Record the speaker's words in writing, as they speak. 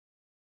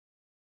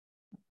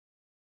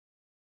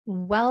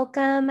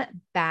Welcome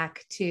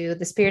back to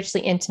the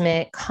Spiritually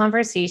Intimate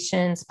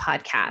Conversations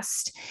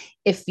podcast.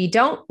 If you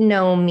don't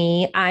know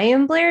me, I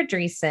am Blair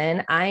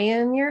Dreesen. I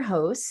am your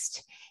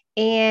host.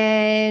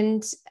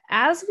 And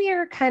as we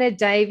are kind of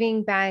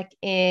diving back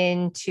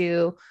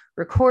into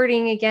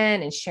recording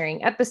again and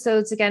sharing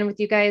episodes again with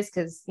you guys,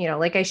 because,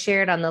 like I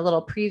shared on the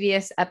little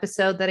previous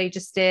episode that I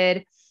just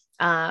did,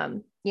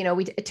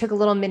 we took a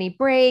little mini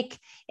break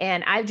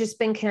and I've just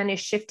been kind of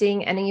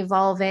shifting and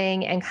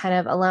evolving and kind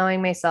of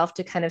allowing myself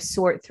to kind of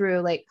sort through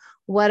like,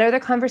 what are the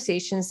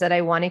conversations that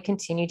I want to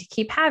continue to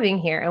keep having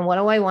here? And what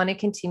do I want to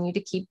continue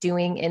to keep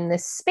doing in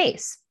this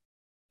space?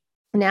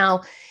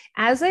 Now,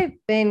 as I've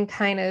been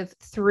kind of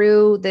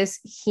through this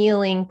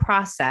healing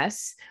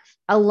process,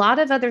 a lot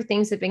of other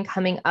things have been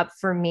coming up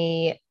for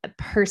me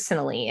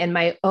personally in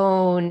my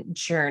own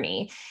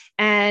journey.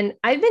 And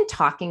I've been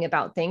talking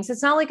about things.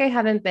 It's not like I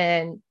haven't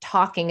been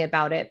talking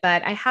about it,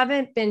 but I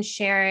haven't been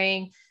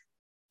sharing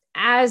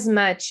as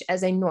much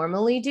as I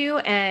normally do.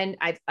 And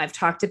I've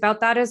talked about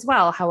that as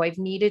well, how I've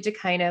needed to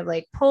kind of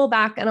like pull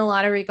back in a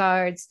lot of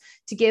regards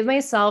to give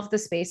myself the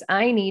space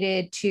I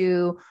needed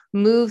to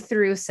move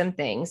through some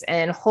things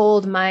and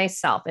hold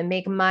myself and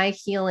make my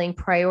healing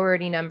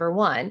priority number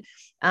one,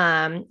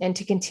 and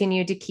to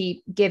continue to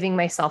keep giving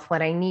myself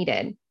what I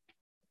needed.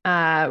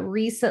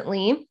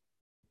 Recently,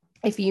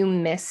 if you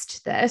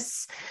missed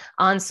this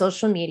on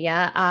social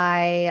media,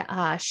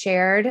 I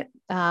shared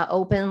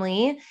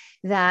openly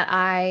that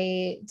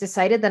I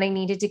decided that I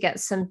needed to get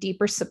some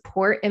deeper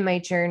support in my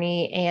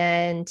journey.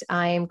 And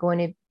I am going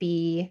to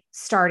be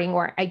starting,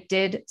 or I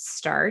did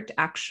start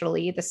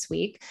actually this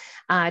week,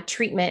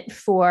 treatment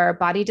for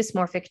body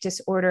dysmorphic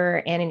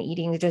disorder and an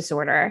eating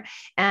disorder.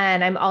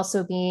 And I'm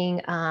also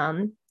being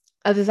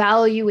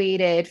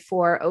evaluated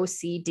for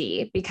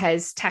OCD,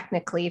 because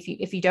technically,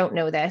 if you don't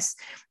know this,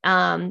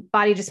 body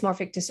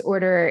dysmorphic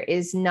disorder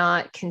is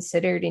not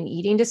considered an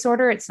eating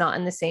disorder. It's not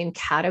in the same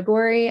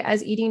category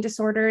as eating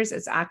disorders.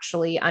 It's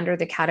actually under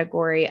the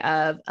category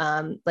of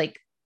like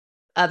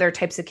other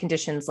types of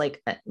conditions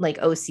like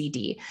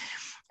OCD.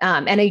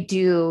 And I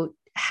do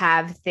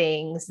have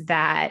things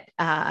that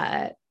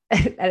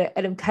and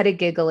I'm kind of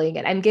giggling,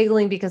 and I'm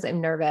giggling because I'm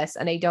nervous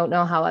and I don't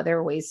know how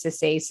other ways to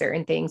say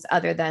certain things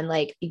other than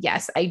like,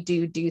 yes, I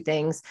do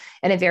things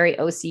in a very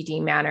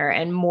OCD manner,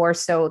 and more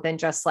so than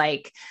just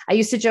like, I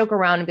used to joke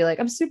around and be like,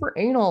 I'm super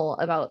anal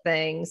about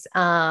things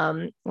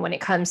when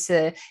it comes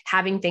to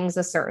having things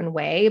a certain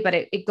way, but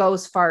it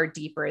goes far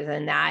deeper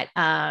than that,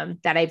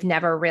 that I've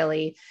never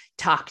really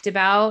talked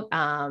about.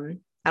 I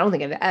don't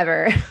think I've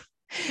ever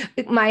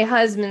my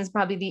husband's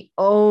probably the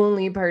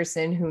only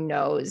person who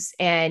knows.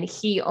 And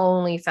he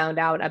only found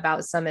out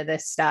about some of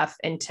this stuff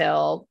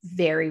until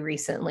very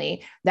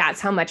recently. That's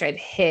how much I've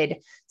hid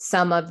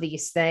some of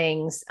these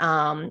things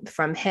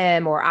from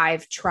him, or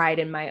I've tried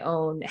in my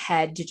own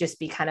head to just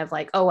be kind of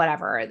like, oh,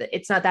 whatever.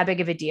 It's not that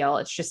big of a deal.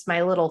 It's just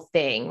my little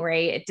thing,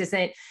 right? It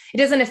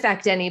doesn't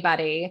affect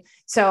anybody.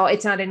 So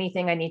it's not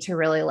anything I need to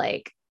really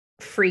like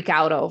freak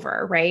out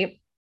over,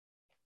 right?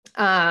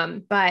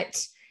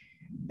 But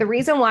the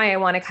reason why I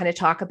want to kind of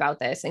talk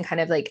about this and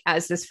kind of like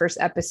as this first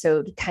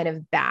episode kind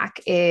of back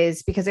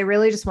is because I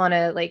really just want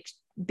to like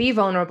be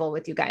vulnerable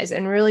with you guys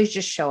and really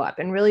just show up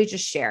and really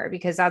just share,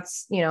 because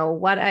that's,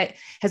 what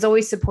has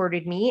always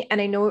supported me. And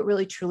I know it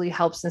really truly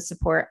helps and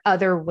support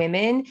other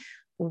women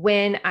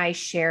when I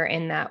share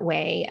in that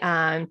way,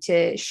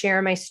 to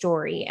share my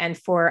story and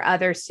for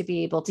others to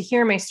be able to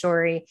hear my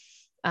story.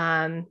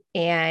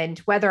 And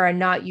whether or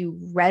not you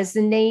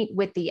resonate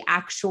with the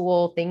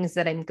actual things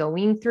that I'm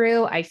going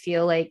through, I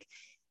feel like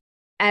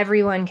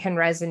everyone can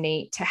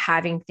resonate to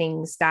having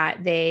things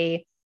that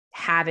they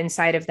have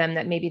inside of them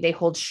that maybe they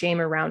hold shame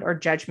around or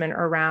judgment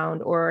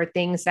around, or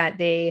things that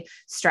they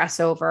stress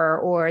over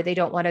or they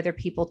don't want other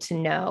people to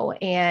know.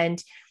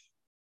 And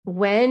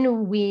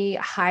when we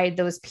hide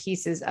those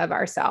pieces of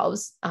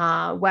ourselves,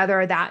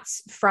 whether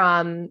that's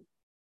from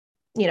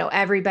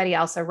everybody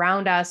else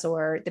around us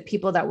or the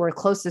people that we're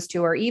closest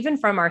to, or even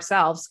from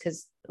ourselves.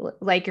 Because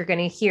like you're going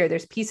to hear,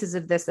 there's pieces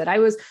of this that I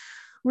was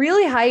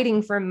really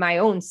hiding from my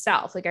own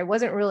self. Like I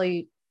wasn't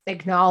really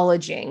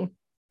acknowledging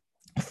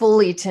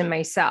fully to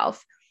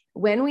myself.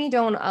 When we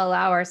don't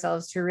allow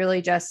ourselves to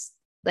really just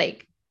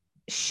like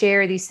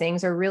share these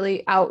things or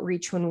really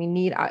outreach when we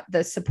need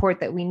the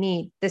support that we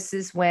need, this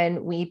is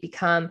when we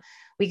can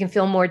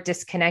feel more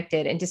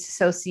disconnected and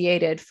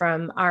disassociated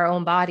from our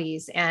own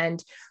bodies,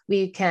 and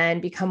we can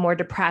become more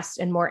depressed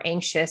and more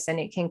anxious, and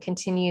it can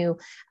continue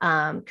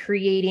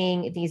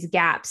creating these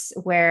gaps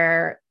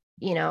where,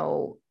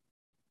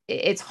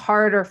 it's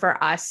harder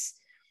for us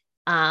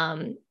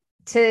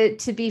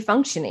to be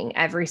functioning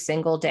every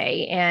single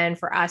day, and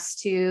for us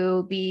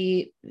to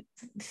be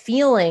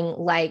feeling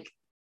like,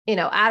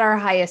 at our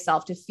highest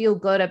self, to feel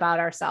good about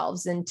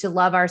ourselves and to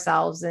love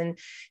ourselves and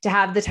to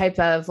have the type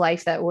of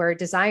life that we're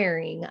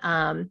desiring,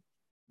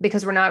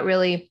 because we're not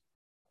really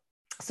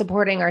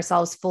supporting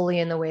ourselves fully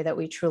in the way that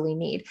we truly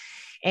need.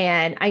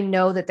 And I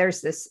know that there's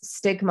this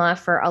stigma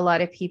for a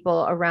lot of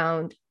people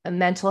around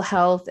mental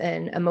health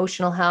and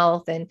emotional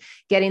health and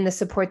getting the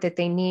support that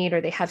they need,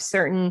 or they have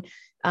certain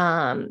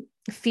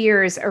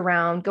fears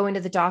around going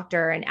to the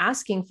doctor and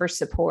asking for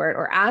support,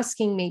 or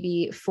asking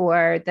maybe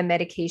for the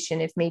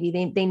medication if maybe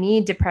they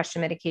need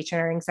depression medication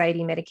or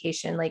anxiety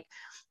medication, like,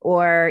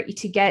 or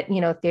to get,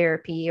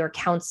 therapy or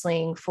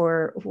counseling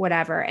for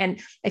whatever. And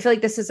I feel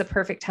like this is a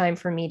perfect time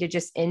for me to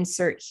just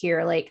insert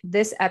here, like,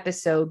 this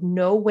episode,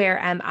 nowhere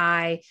am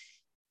I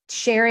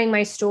sharing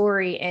my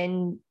story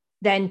and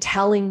then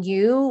telling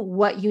you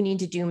what you need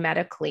to do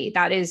medically.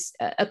 That is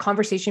a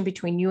conversation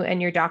between you and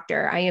your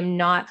doctor. I am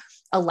not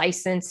a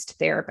licensed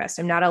therapist.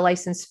 I'm not a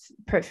licensed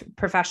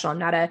professional. I'm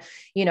not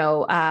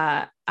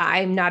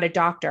I'm not a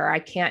doctor. I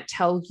can't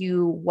tell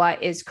you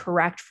what is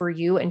correct for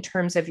you in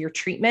terms of your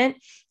treatment.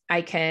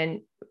 I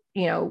can,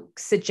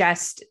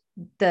 suggest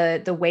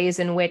the ways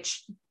in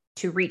which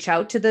to reach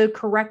out to the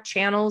correct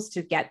channels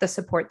to get the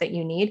support that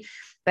you need.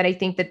 But I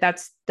think that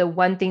that's the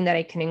one thing that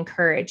I can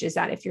encourage, is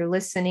that if you're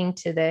listening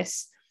to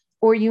this,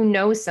 or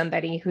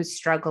somebody who's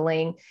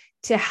struggling,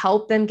 to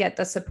help them get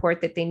the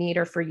support that they need,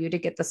 or for you to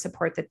get the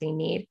support that they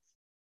need.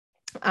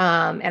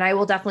 And I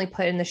will definitely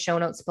put in the show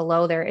notes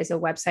below, there is a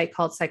website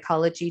called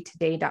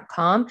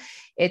psychologytoday.com.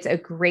 It's a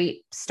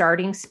great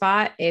starting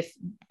spot. If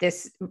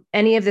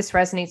any of this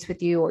resonates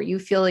with you, or you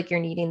feel like you're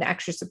needing the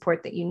extra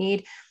support that you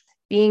need,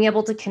 being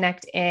able to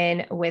connect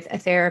in with a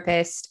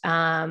therapist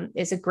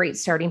is a great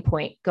starting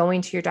point.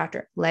 Going to your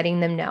doctor,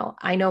 letting them know.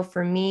 I know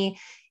for me,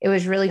 it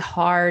was really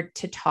hard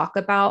to talk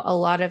about a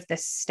lot of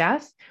this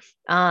stuff.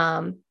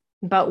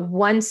 But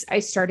once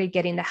I started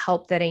getting the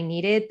help that I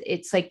needed,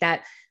 it's like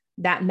that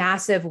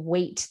massive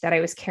weight that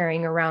I was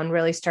carrying around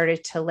really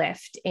started to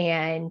lift.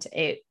 And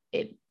it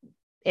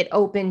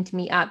opened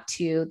me up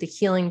to the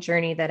healing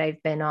journey that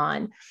I've been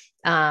on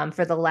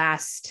for the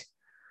last,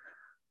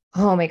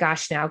 oh my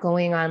gosh, now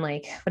going on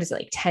like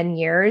 10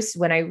 years,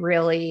 when I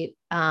really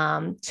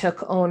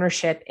took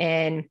ownership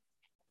in,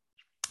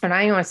 and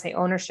I don't want to say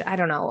ownership, I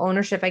don't know,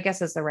 ownership, I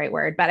guess is the right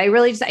word, but I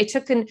really just, I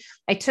took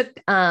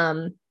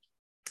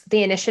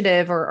the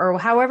initiative, or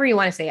however you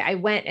want to say it. I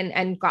went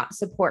and got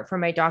support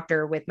from my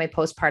doctor with my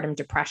postpartum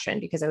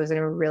depression, because I was in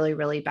a really,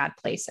 really bad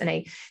place.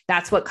 And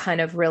that's what kind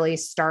of really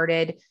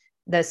started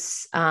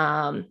this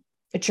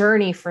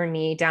journey for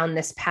me down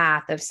this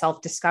path of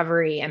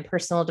self-discovery and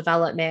personal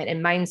development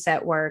and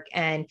mindset work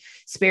and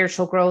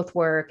spiritual growth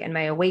work and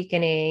my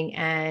awakening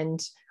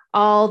and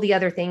all the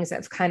other things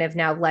that's kind of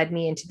now led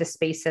me into the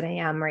space that I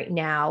am right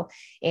now,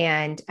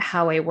 and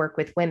how I work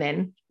with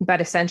women,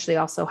 but essentially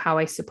also how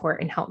I support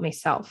and help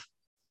myself.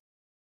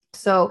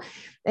 So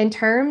in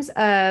terms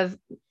of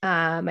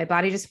my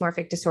body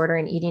dysmorphic disorder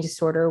and eating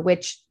disorder,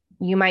 which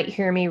you might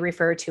hear me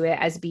refer to it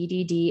as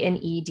BDD and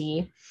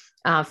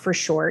ED for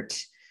short,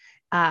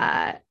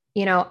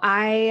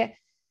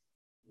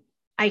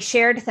 I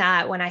shared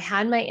that when I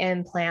had my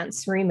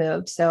implants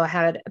removed. So I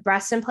had a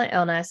breast implant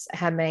illness. I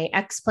had my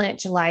explant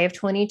July of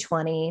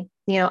 2020.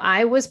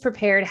 I was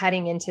prepared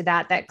heading into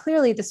that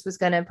clearly this was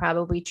going to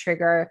probably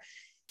trigger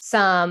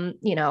some,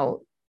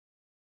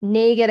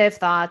 negative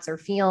thoughts or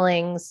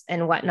feelings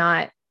and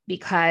whatnot,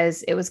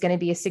 because it was going to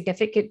be a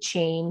significant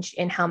change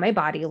in how my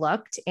body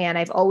looked. And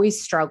I've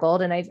always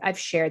struggled, and I've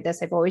shared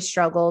this, I've always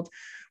struggled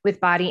with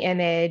body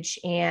image,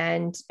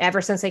 and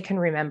ever since I can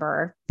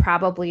remember,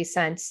 probably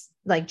since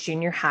like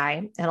junior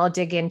high. And I'll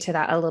dig into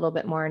that a little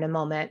bit more in a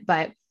moment.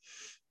 But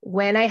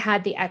when I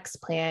had the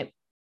explant,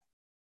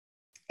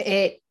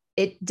 it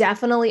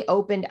definitely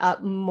opened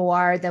up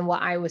more than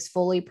what I was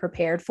fully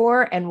prepared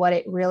for. And what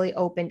it really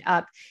opened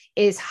up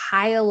is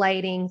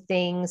highlighting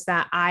things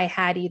that I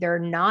had either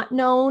not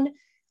known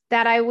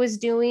that I was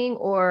doing,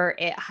 or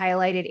it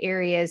highlighted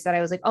areas that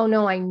I was like, oh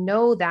no, I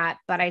know that,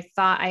 but I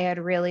thought I had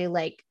really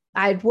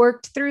I'd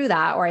worked through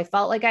that, or I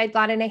felt like I'd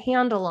gotten a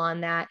handle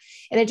on that.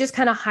 And it just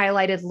kind of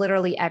highlighted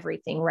literally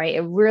everything, right?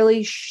 It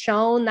really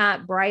shone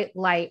that bright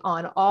light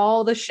on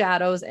all the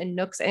shadows and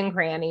nooks and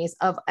crannies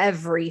of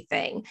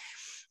everything.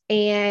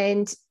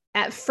 And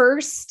at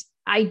first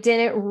I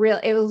didn't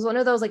it was one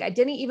of those, I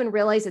didn't even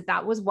realize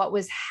that was what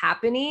was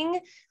happening.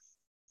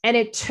 And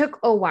it took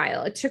a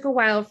while. It took a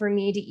while for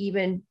me to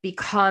even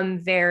become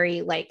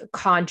very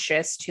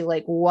conscious to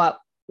what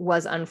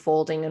was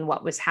unfolding and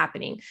what was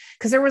happening,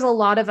 because there was a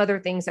lot of other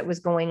things that was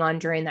going on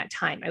during that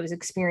time. I was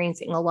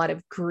experiencing a lot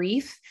of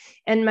grief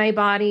in my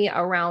body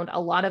around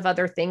a lot of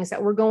other things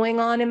that were going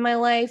on in my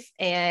life.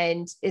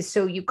 And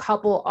so you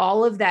couple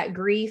all of that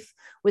grief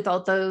with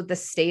although the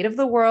state of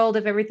the world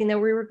of everything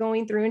that we were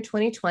going through in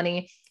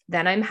 2020,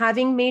 then I'm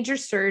having major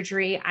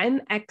surgery,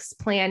 I'm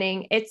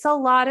explanting. It's a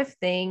lot of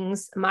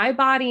things. My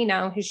body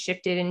now has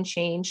shifted and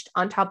changed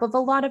on top of a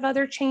lot of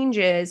other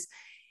changes.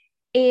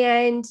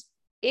 And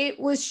it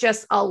was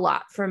just a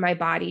lot for my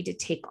body to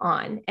take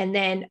on. And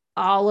then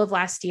all of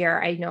last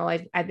year, I know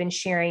I've been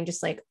sharing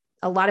just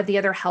a lot of the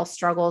other health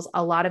struggles,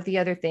 a lot of the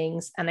other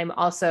things. And I'm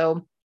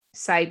also,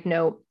 side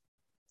note,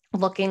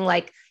 looking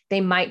like they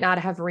might not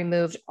have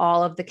removed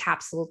all of the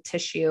capsule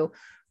tissue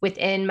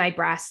within my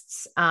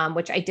breasts,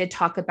 which I did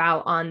talk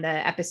about on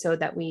the episode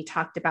that we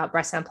talked about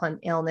breast implant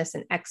illness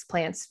and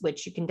explants,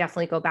 which you can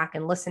definitely go back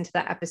and listen to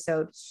that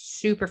episode.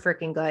 Super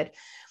freaking good.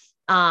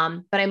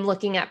 But I'm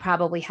looking at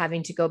probably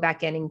having to go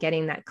back in and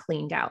getting that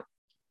cleaned out.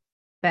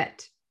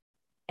 But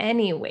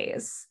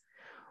anyways,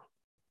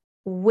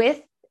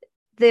 with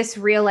this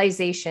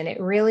realization, it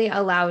really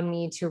allowed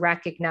me to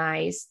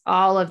recognize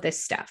all of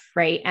this stuff,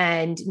 right?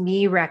 And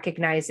me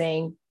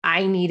recognizing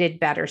I needed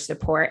better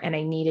support and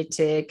I needed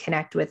to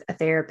connect with a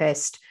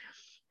therapist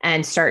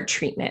and start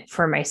treatment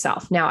for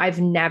myself. Now, I've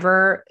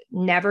never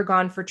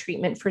gone for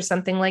treatment for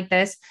something like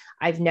this.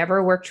 I've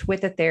never worked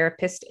with a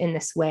therapist in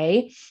this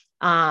way.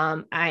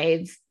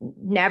 I've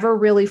never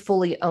really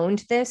fully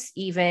owned this,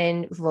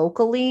 even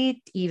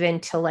vocally,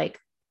 even to like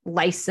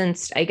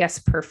licensed, I guess,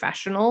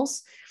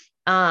 professionals.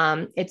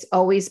 It's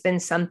always been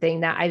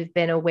something that I've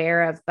been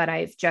aware of, but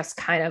I've just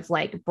kind of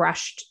like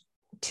brushed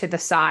to the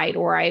side,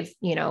 or I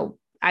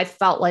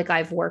felt like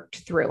I've worked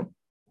through.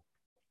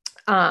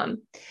 I've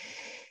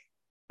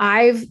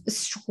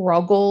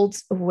struggled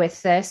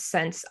with this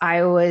since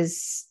I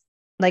was,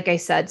 like I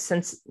said,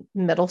 since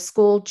middle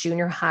school,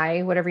 junior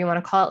high, whatever you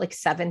want to call it, like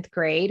 7th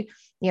grade.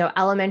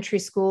 Elementary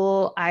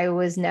school, I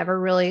was never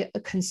really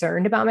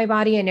concerned about my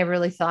body. I never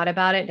really thought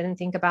about it, didn't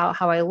think about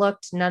how I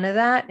looked, none of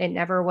that. It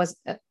never was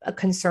a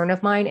concern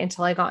of mine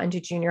until I got into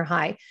junior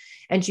high.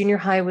 And junior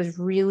high was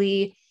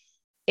really,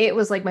 it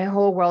was like my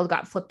whole world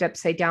got flipped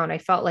upside down. I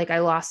felt like I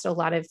lost a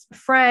lot of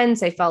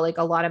friends. I felt like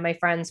a lot of my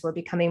friends were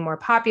becoming more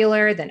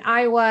popular than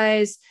I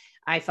was.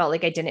 I felt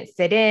like I didn't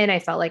fit in. I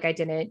felt like I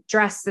didn't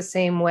dress the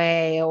same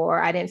way,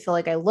 or I didn't feel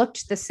like I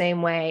looked the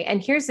same way.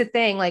 And here's the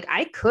thing, like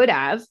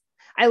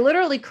I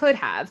literally could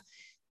have,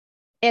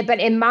 but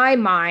in my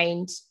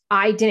mind,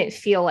 I didn't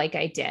feel like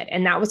I did.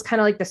 And that was kind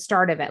of like the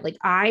start of it. Like,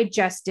 I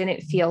just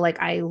didn't feel like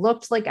I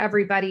looked like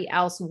everybody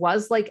else,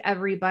 was like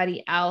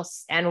everybody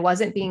else, and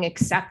wasn't being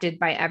accepted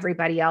by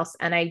everybody else.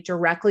 And I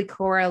directly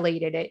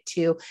correlated it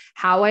to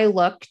how I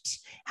looked,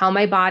 how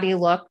my body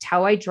looked,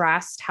 how I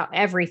dressed, how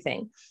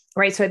everything.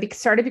 Right. So I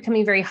started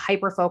becoming very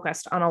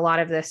hyper-focused on a lot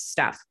of this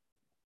stuff.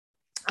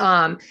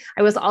 I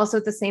was also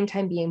at the same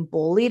time being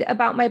bullied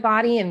about my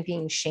body and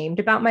being shamed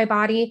about my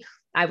body.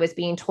 I was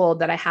being told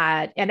that I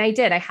had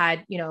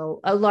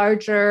a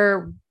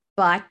larger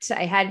butt.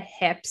 I had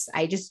hips.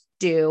 I just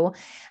do.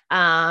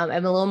 I'm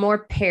a little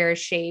more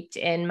pear-shaped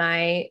in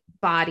my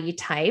body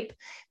type,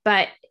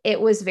 but it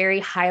was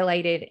very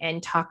highlighted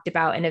and talked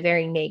about in a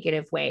very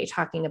negative way,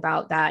 talking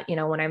about that,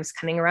 when I was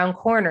coming around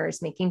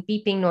corners, making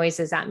beeping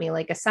noises at me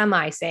like a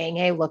semi, saying,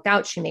 "Hey, look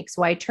out, she makes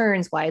wide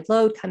turns, wide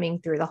load coming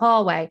through the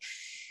hallway."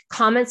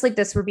 Comments like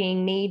this were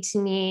being made to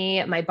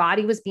me. My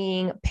body was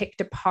being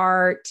picked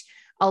apart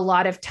a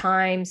lot of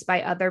times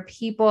by other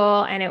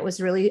people, and it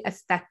was really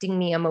affecting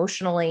me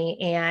emotionally.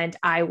 And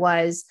I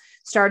was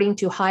starting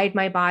to hide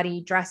my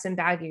body, dress in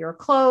baggier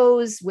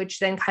clothes, which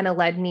then kind of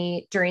led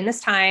me during this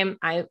time.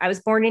 I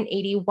was born in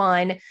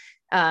 81,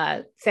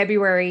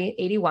 February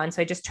 81.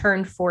 So I just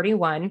turned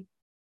 41.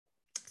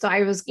 So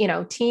I was,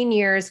 teen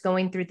years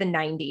going through the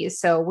 90s.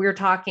 So we're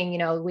talking,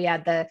 we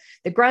had the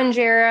grunge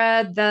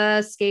era,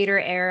 the skater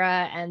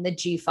era, and the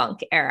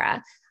G-funk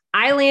era.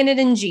 I landed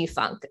in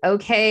G-funk.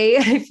 Okay.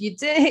 If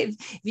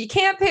you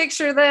can't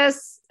picture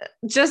this,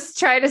 just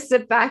try to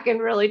sit back and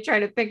really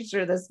try to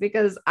picture this,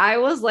 because I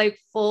was like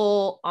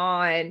full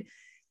on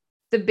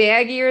the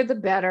baggier, the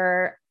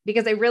better,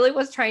 because I really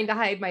was trying to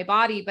hide my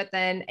body, but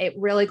then it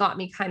really got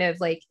me kind of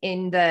like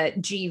in the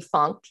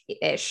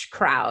G-funk-ish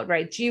crowd,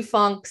 right?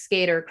 G-funk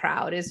skater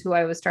crowd is who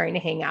I was trying to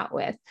hang out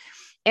with.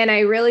 And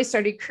I really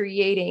started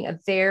creating a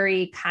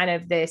very kind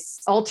of this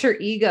alter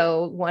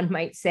ego, one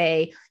might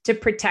say, to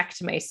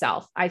protect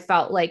myself. I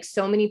felt like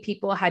so many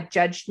people had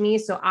judged me.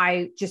 So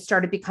I just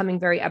started becoming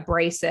very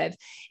abrasive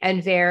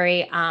and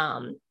very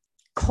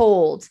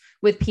cold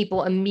with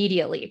people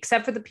immediately,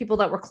 except for the people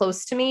that were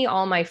close to me.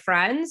 All my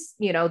friends,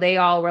 they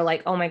all were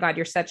like, "Oh my God,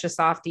 you're such a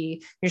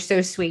softie. You're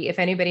so sweet. If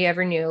anybody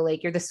ever knew,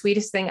 like, you're the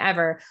sweetest thing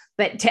ever."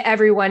 But to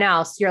everyone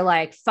else, you're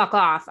like, "Fuck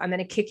off. I'm going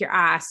to kick your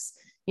ass.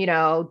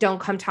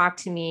 Don't come talk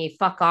to me.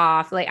 Fuck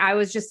off." Like, I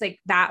was just like,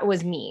 that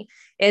was me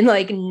in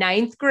like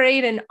 9th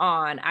grade and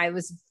on. I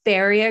was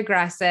very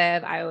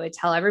aggressive. I would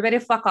tell everybody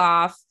to fuck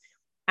off.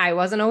 I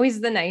wasn't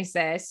always the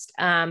nicest,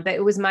 but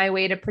it was my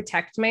way to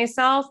protect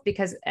myself,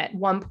 because at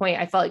one point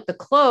I felt like the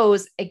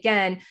clothes,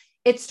 again,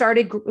 it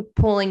started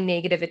pulling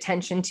negative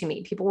attention to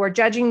me. People were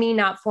judging me,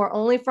 not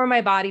only for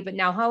my body, but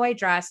now how I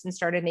dressed, and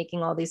started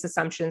making all these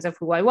assumptions of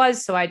who I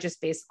was. So I just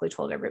basically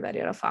told everybody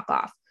to fuck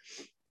off.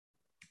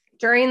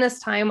 During this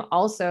time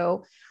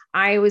also,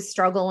 I was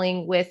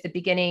struggling with the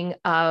beginning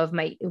of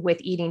with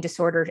eating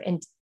disorder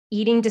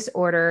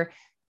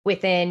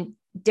within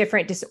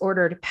different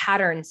disordered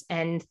patterns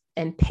and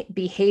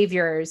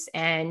behaviors.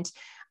 And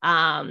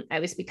I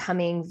was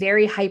becoming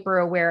very hyper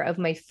aware of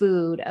my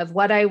food, of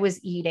what I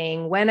was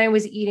eating, when I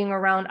was eating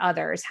around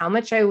others, how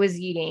much I was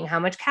eating, how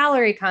much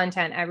calorie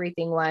content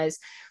everything was.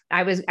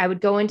 I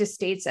would go into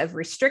states of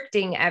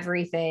restricting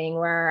everything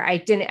where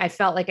I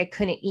felt like I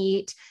couldn't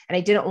eat and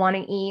I didn't want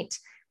to eat.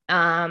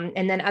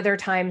 And then other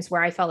times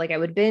where I felt like I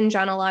would binge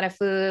on a lot of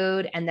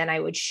food, and then I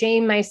would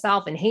shame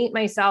myself and hate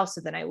myself.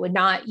 So then I would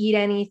not eat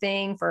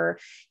anything for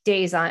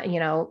days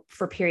on,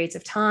 for periods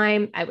of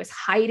time. I was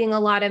hiding a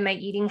lot of my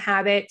eating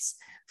habits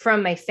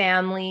from my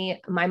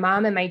family. My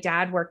mom and my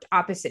dad worked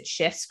opposite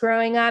shifts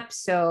growing up.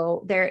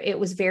 So it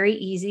was very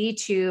easy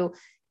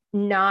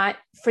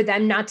for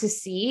them not to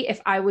see if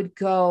I would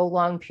go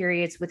long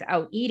periods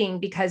without eating,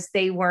 because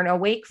they weren't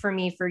awake for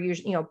me for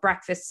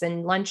breakfasts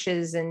and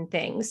lunches and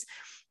things.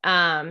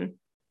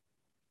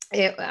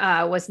 It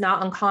was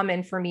not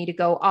uncommon for me to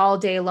go all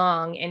day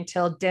long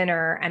until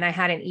dinner and I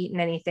hadn't eaten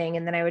anything.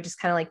 And then I would just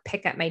kind of like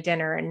pick at my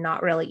dinner and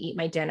not really eat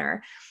my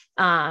dinner.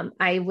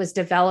 I was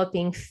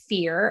developing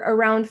fear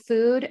around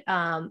food.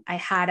 I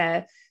had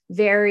a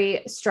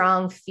very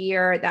strong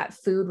fear that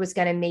food was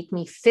going to make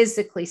me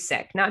physically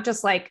sick, not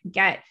just like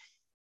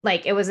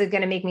it was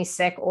going to make me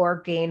sick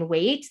or gain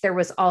weight. There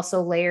was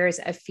also layers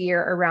of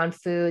fear around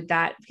food,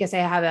 that because I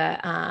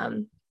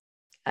have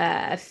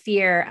a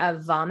fear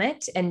of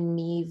vomit and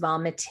me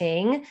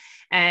vomiting.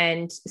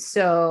 And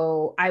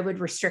so I would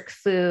restrict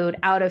food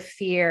out of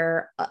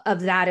fear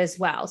of that as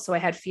well. So I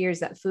had fears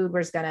that food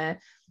was going to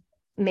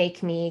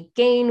make me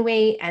gain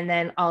weight, and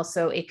then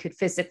also it could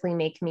physically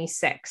make me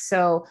sick.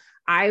 So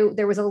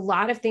there was a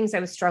lot of things I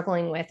was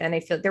struggling with. And I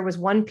feel there was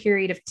one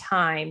period of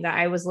time that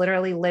I was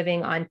literally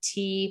living on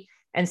tea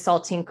and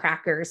saltine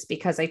crackers,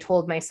 because I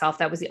told myself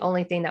that was the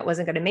only thing that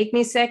wasn't going to make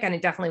me sick. And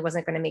it definitely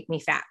wasn't going to make me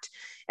fat.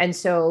 And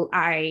so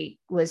I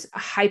was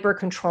hyper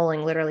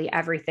controlling literally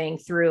everything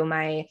through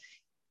my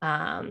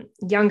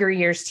younger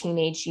years,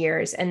 teenage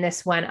years. And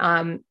this went,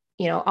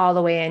 all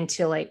the way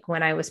into like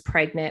when I was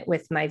pregnant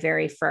with my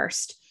very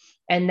first.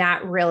 And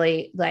that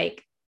really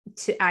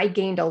I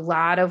gained a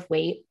lot of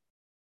weight.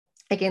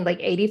 I gained like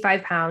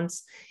 85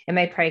 pounds in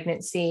my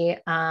pregnancy.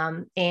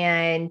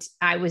 And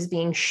I was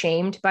being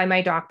shamed by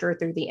my doctor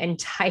through the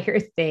entire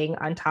thing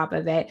on top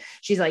of it.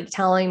 She's like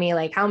telling me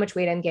like how much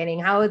weight I'm gaining,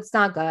 how it's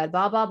not good,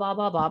 blah, blah, blah,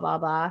 blah, blah, blah,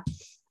 blah.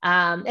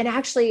 And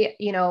actually,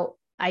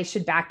 I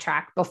should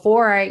backtrack.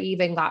 Before I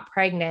even got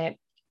pregnant,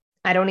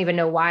 I don't even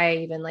know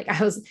why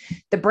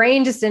the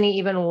brain just didn't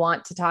even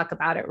want to talk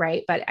about it.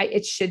 Right. But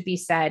it should be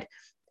said,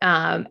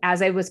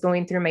 as I was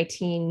going through my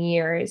teen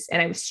years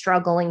and I was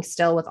struggling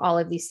still with all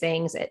of these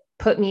things, it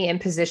put me in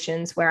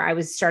positions where I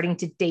was starting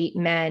to date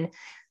men.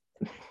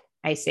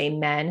 I say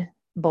men,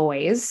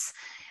 boys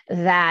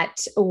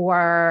that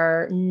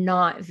were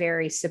not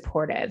very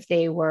supportive.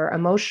 They were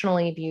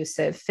emotionally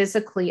abusive,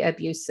 physically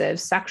abusive,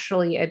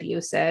 sexually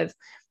abusive.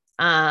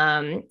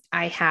 I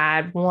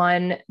had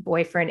one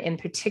boyfriend in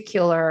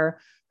particular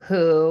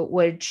who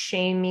would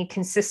shame me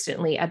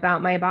consistently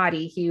about my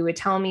body. He would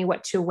tell me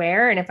what to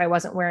wear. And if I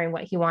wasn't wearing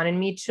what he wanted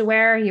me to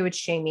wear, he would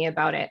shame me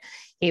about it.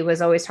 He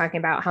was always talking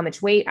about how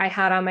much weight I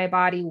had on my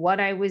body, what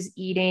I was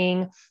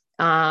eating.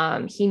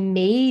 He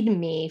made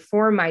me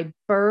for my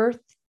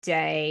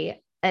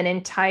birthday an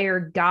entire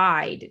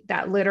guide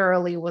that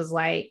literally was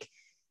like,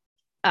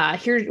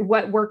 here's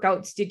what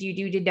workouts did you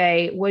do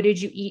today? What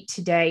did you eat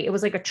today? It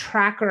was like a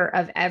tracker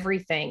of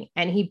everything.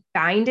 And he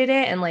binded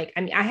it.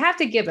 And I have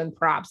to give him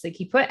props. Like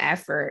he put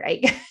effort, I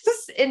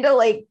guess, into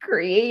like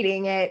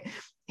creating it.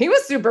 He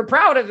was super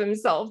proud of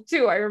himself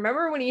too. I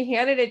remember when he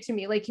handed it to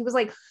me, like he was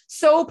like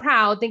so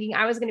proud, thinking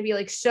I was going to be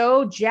like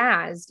so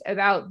jazzed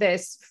about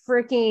this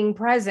freaking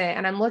present.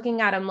 And I'm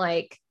looking at him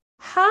like,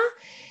 huh?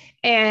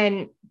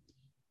 And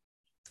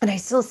I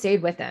still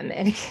stayed with him.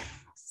 And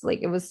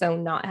it was so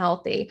not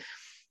healthy.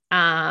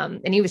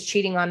 And he was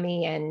cheating on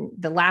me. And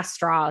the last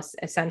straw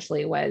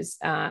essentially was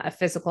a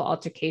physical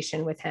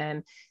altercation with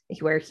him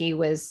where he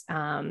was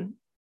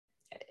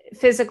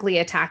physically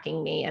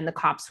attacking me, and the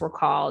cops were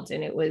called,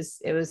 and it was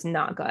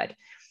not good.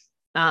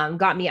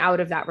 Got me out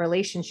of that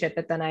relationship.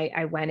 But then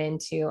I went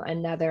into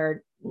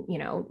another,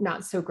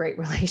 not so great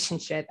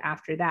relationship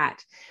after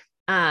that.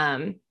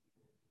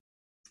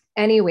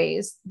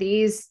 Anyways,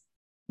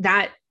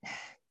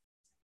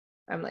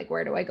 I'm like,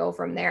 where do I go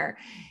from there?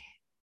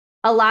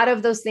 A lot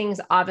of those things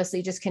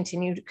obviously just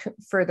continued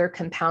further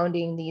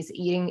compounding these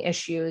eating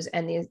issues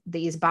and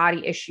these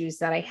body issues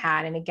that I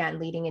had. And again,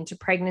 leading into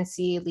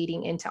pregnancy,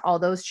 leading into all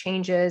those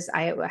changes,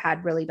 I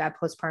had really bad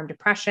postpartum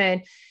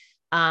depression.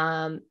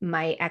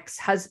 My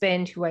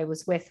ex-husband, who I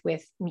was with,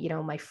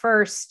 my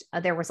first,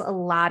 there was a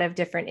lot of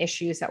different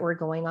issues that were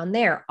going on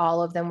there.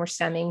 All of them were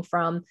stemming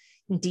from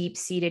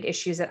deep-seated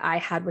issues that I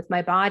had with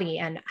my body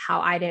and how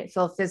I didn't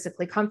feel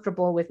physically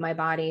comfortable with my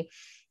body,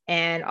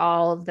 and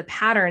all of the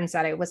patterns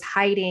that I was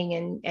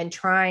hiding and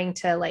trying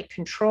to like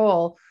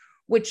control,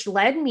 which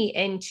led me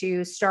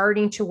into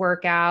starting to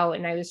work out.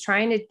 And I was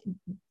trying to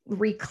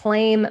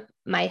reclaim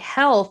my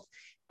health,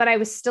 but I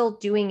was still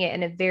doing it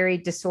in a very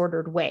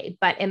disordered way.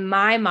 But in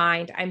my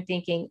mind, I'm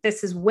thinking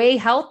this is way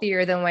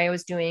healthier than what I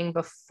was doing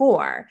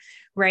before,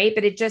 right?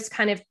 But it just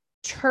kind of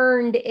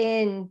turned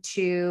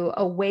into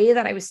a way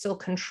that I was still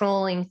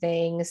controlling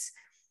things,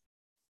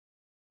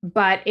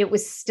 but it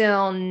was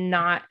still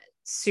not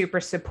super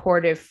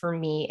supportive for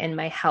me and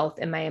my health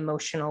and my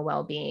emotional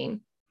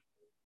well-being.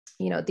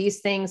 these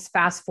things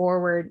fast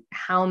forward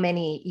how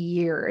many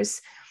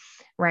years,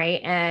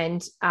 right?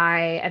 And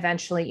I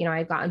eventually,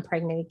 I've gotten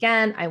pregnant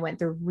again. I went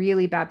through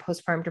really bad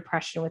postpartum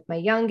depression with my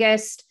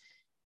youngest.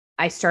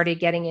 I started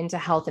getting into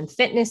health and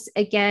fitness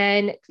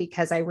again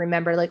because I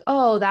remember like,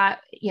 oh, that,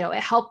 it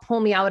helped pull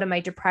me out of my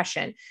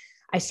depression.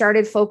 I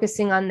started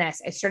focusing on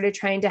this. I started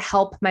trying to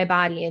help my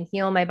body and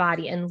heal my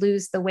body and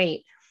lose the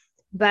weight.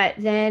 But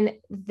then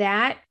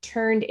that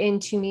turned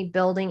into me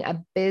building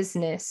a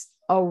business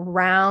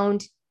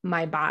around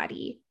my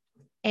body.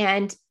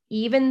 And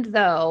even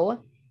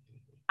though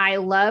I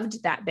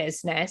loved that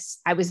business,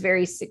 I was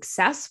very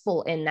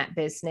successful in that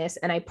business,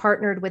 and I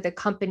partnered with a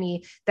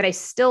company that I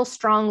still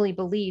strongly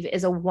believe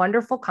is a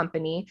wonderful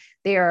company.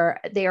 They are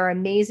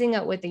amazing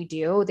at what they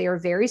do. They are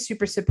very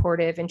super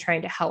supportive in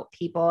trying to help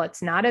people.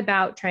 It's not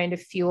about trying to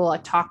fuel a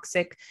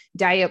toxic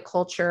diet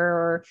culture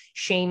or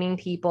shaming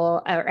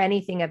people or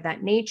anything of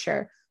that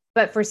nature.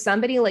 But for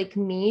somebody like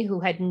me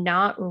who had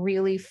not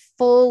really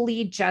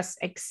fully just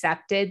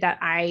accepted that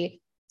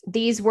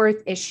these were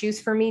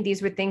issues for me,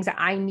 these were things that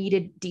I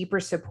needed deeper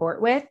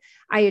support with,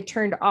 I had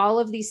turned all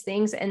of these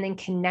things and then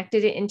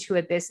connected it into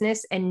a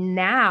business. And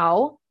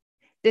now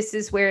this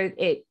is where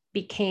it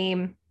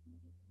became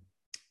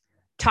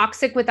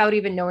toxic without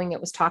even knowing it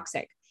was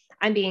toxic.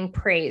 I'm being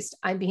praised.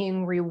 I'm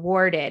being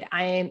rewarded.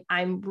 My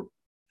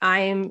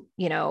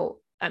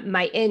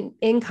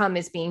income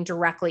is being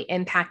directly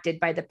impacted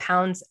by the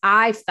pounds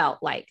I felt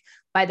like,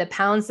 by the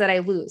pounds that I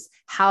lose.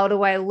 How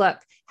do I look?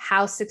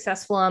 How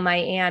successful am I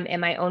in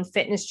my own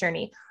fitness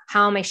journey?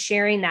 How am I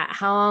sharing that?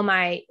 How am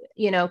I,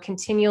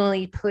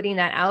 continually putting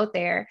that out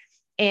there?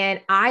 And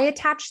I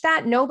attached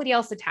that. Nobody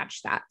else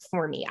attached that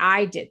for me.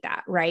 I did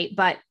that. Right.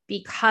 But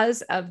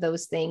because of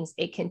those things,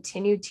 it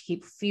continued to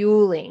keep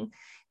fueling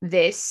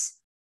this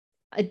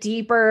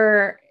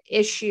deeper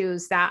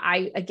issues that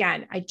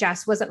I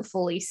just wasn't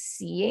fully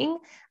seeing,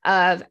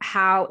 of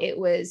how it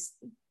was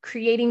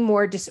creating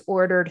more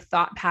disordered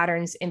thought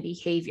patterns and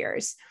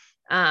behaviors.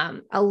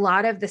 A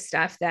lot of the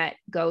stuff that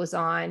goes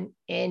on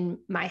in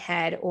my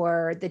head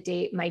or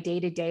my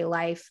day-to-day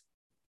life,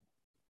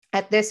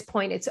 at this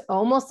point, it's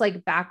almost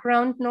like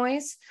background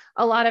noise.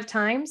 A lot of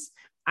times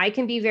I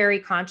can be very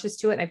conscious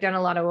to it. I've done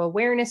a lot of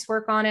awareness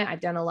work on it. I've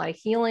done a lot of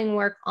healing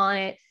work on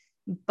it.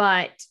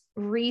 But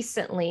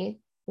recently,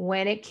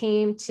 when it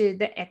came to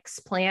the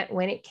explant,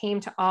 when it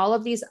came to all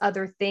of these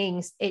other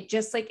things, it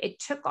just like, it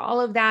took all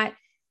of that,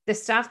 the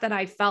stuff that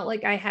I felt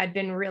like I had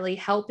been really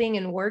helping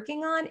and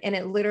working on, and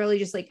it literally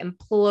just like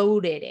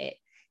imploded it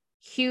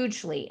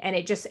hugely. And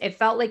it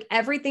felt like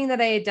everything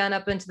that I had done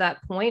up until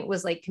that point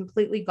was like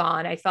completely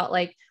gone. I felt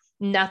like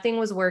nothing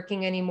was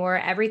working anymore.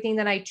 Everything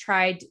that I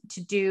tried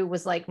to do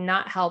was like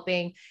not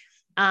helping.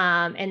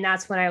 And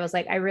that's when I was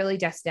like, I really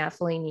just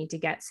definitely need to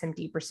get some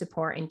deeper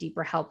support and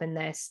deeper help in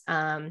this.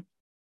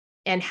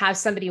 And have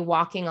somebody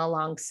walking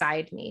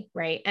alongside me.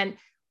 Right. And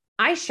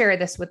I share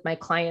this with my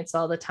clients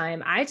all the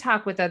time. I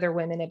talk with other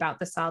women about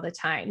this all the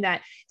time,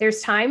 that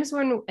there's times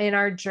when in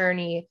our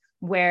journey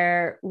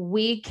where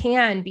we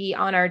can be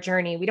on our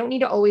journey. We don't need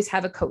to always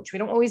have a coach. We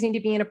don't always need to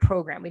be in a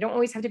program. We don't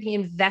always have to be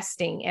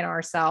investing in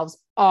ourselves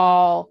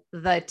all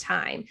the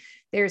time.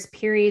 There's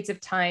periods of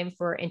time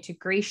for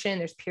integration.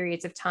 There's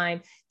periods of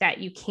time that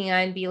you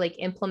can be like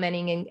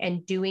implementing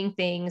and doing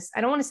things. I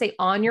don't want to say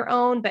on your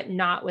own, but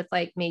not with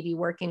like maybe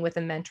working with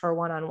a mentor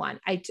one-on-one.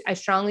 I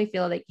strongly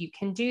feel like you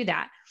can do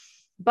that.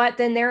 But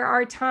then there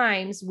are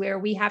times where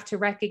we have to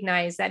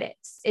recognize that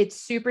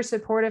it's super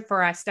supportive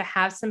for us to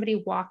have somebody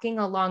walking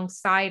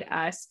alongside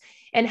us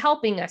and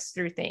helping us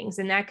through things.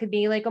 And that could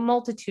be like a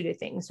multitude of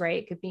things,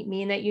 right? It could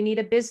mean that you need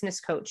a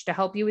business coach to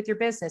help you with your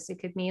business.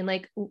 It could mean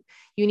like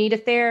you need a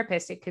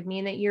therapist. It could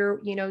mean that you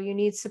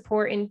need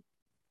support in,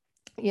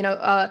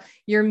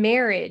 your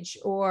marriage,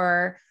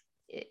 or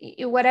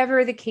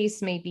whatever the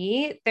case may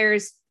be.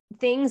 There's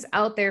things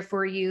out there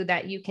for you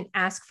that you can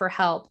ask for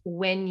help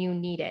when you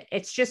need it.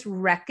 It's just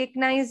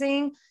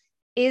recognizing,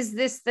 is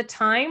this the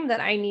time that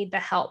I need the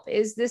help?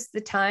 Is this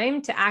the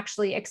time to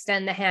actually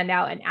extend the hand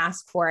out and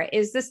ask for it?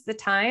 Is this the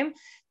time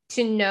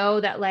to know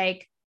that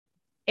like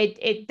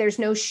there's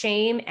no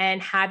shame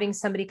and having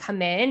somebody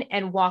come in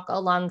and walk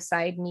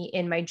alongside me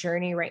in my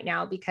journey right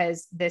now,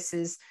 because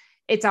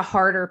it's a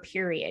harder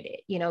period,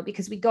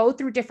 because we go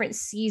through different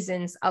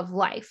seasons of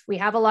life. We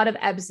have a lot of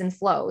ebbs and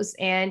flows,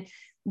 and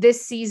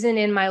this season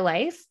in my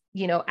life,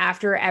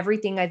 after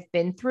everything I've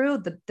been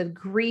through, the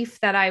grief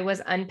that I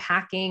was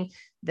unpacking,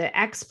 the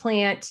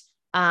explant,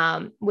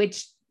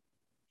 which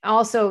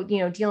also,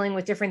 dealing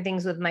with different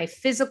things with my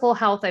physical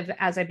health,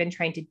 as I've been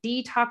trying to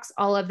detox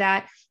all of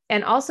that.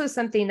 And also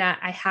something that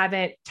I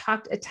haven't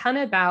talked a ton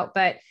about,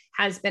 but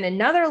has been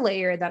another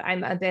layer that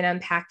I've been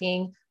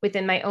unpacking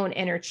within my own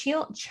inner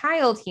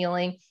child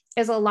healing,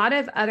 is a lot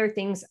of other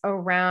things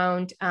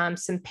around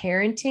some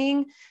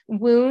parenting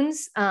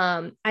wounds.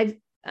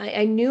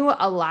 I knew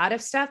a lot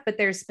of stuff, but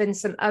there's been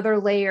some other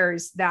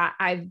layers that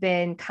I've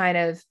been kind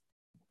of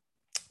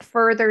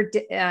further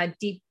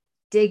deep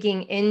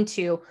digging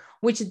into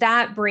which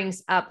that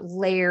brings up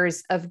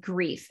layers of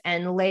grief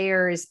and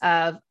layers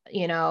of,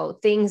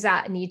 things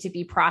that need to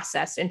be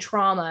processed and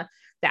trauma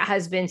that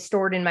has been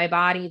stored in my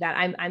body that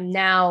I'm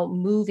now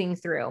moving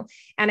through.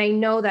 And I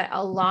know that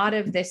a lot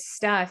of this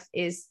stuff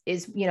is,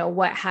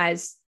 what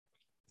has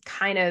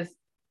kind of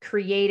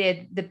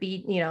created my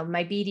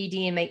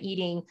BDD and my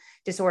eating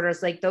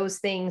disorders. Like those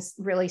things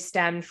really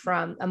stemmed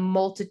from a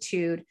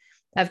multitude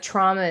of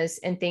traumas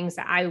and things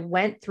that I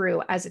went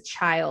through as a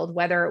child,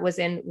 whether it was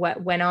in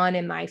what went on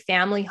in my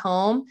family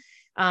home,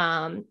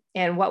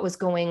 and what was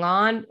going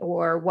on,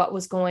 or what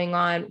was going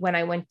on when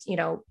I went,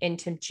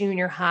 into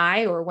junior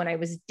high, or when I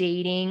was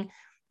dating,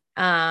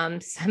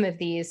 some of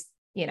these,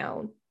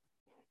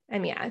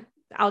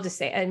 I'll just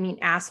say,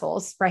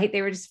 assholes, right?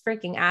 They were just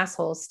freaking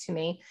assholes to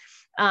me,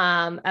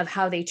 of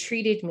how they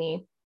treated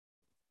me.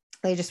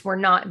 They just were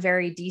not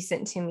very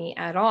decent to me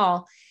at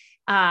all.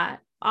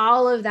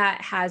 All of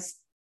that has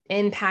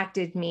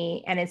impacted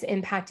me, and it's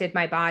impacted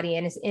my body,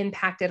 and it's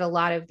impacted a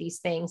lot of these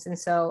things. And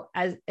so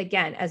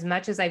as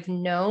much as I've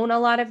known a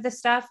lot of this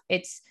stuff,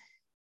 it's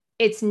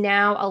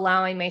now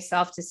allowing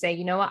myself to say,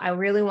 you know what, I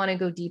really want to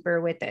go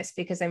deeper with this,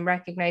 because I'm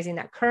recognizing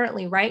that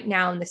currently right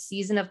now in the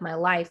season of my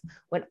life,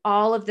 when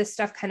all of this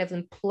stuff kind of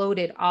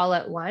imploded all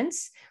at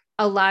once,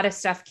 a lot of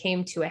stuff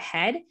came to a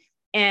head,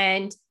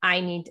 and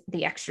I need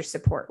the extra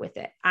support with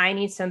it. I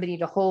need somebody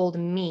to hold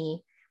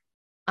me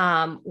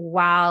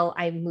while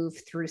I move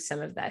through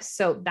some of this.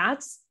 So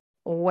that's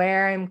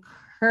where I'm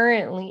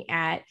currently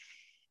at.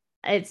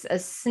 It's a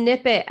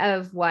snippet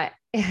of what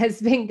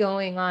has been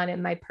going on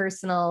in my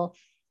personal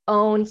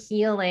own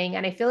healing.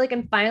 And I feel like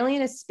I'm finally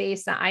in a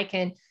space that I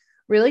can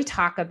really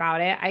talk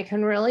about it. I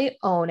can really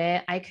own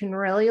it. I can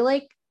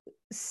really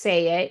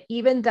say it,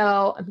 even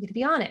though I'm going to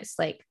be honest,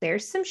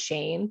 there's some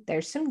shame,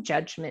 there's some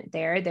judgment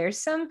there's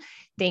some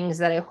things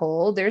that I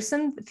hold, there's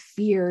some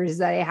fears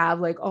that I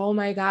have, oh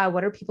my God,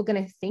 what are people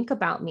going to think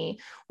about me?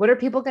 What are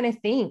people going to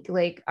think?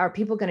 Are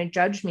people going to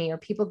judge me? Are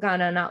people going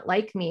to not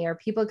like me? Are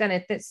people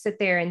going to sit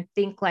there and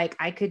think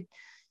I could,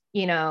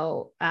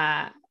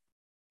 I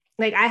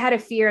had a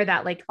fear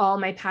that all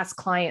my past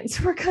clients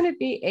were going to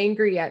be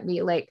angry at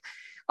me.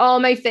 All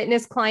my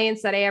fitness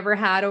clients that I ever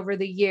had over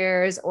the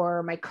years,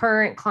 or my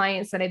current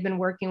clients that I've been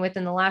working with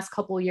in the last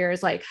couple of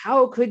years,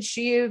 how could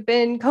she have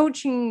been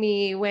coaching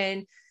me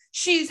when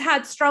she's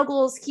had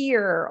struggles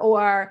here?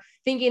 Or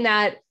thinking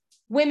that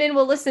women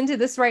will listen to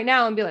this right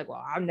now and be like,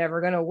 well, I'm never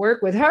going to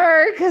work with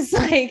her because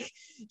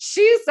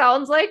she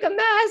sounds like a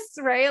mess,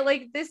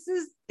 right?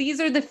 These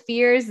are the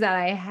fears that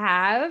I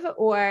have,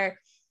 or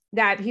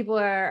that people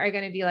are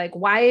going to be like,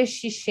 why is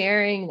she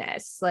sharing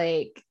this?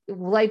 We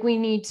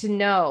need to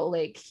know,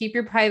 keep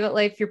your private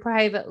life, we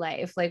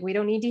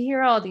don't need to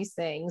hear all these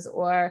things.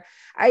 Or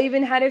I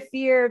even had a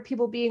fear of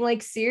people being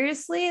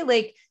seriously,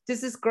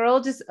 does this girl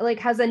just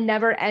has a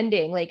never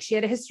ending, she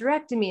had a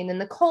hysterectomy and then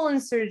the colon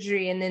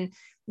surgery and then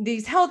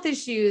these health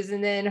issues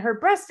and then her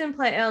breast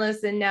implant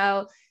illness. And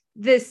now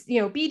this,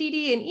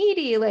 BDD and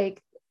ED,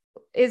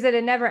 is it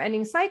a never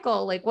ending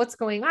cycle? What's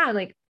going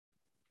on?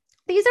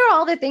 These are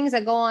all the things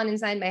that go on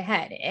inside my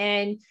head.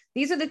 And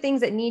these are the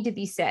things that need to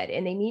be said,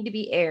 and they need to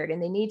be aired,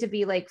 and they need to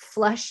be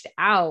flushed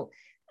out,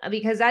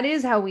 because that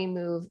is how we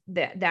move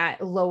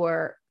that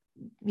lower,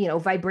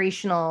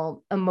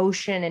 vibrational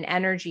emotion and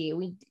energy.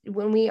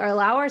 When we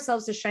allow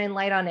ourselves to shine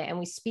light on it, and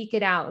we speak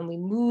it out, and we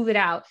move it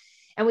out,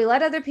 and we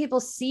let other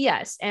people see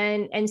us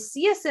and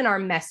see us in our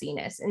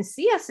messiness, and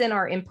see us in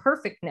our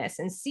imperfectness,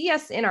 and see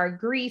us in our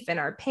grief and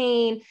our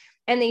pain.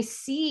 And they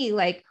see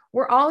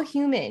we're all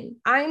human.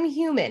 I'm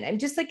human. I'm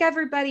just like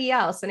everybody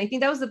else. And I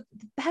think that was the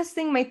best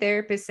thing my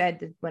therapist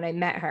said when I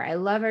met her. I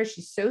love her.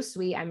 She's so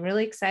sweet. I'm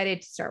really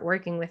excited to start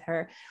working with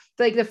her.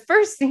 But the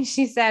first thing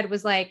she said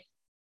was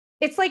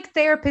it's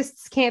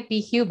therapists can't be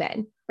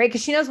human, right?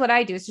 Because she knows what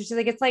I do. So she's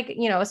it's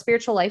a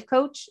spiritual life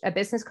coach, a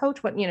business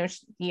coach. What,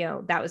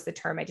 that was the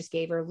term I just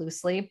gave her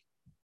loosely.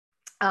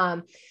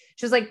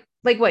 She was like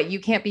what, you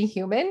can't be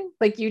human?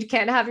 You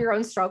can't have your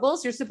own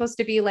struggles. You're supposed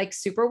to be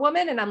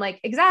Superwoman. And I'm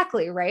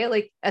exactly,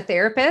 right? A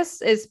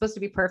therapist is supposed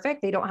to be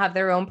perfect. They don't have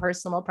their own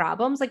personal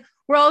problems.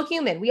 We're all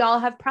human. We all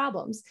have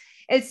problems.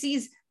 It's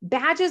these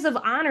badges of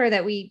honor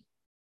that we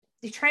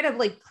try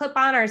to clip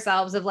on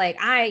ourselves of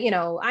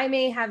I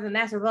may have a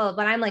mess or blah,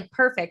 but I'm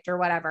perfect or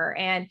whatever.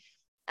 And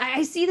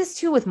I see this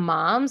too with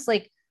moms.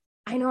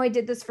 I know I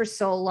did this for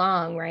so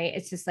long, right?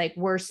 It's just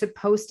we're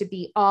supposed to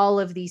be all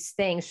of these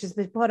things, just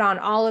put on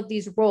all of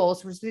these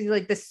roles. We're supposed to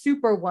be the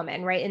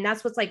superwoman, right? And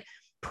that's what's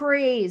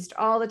praised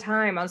all the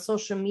time on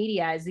social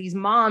media, as these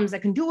moms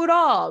that can do it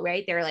all,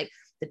 right? They're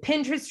the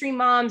Pinterest stream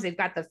moms. They've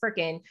got the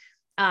freaking,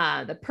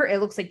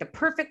 it looks like the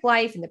perfect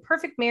life and the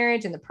perfect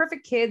marriage and the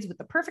perfect kids with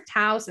the perfect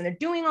house. And they're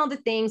doing all the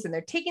things, and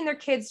they're taking their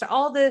kids to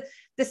all the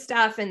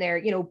stuff, and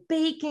they're,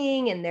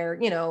 baking, and they're,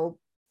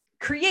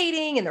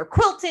 creating, and they're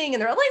quilting,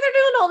 and they're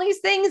doing all these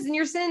things. And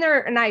you're sitting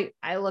there, and I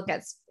look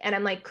at, and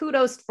I'm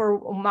kudos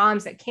for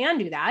moms that can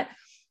do that.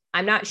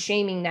 I'm not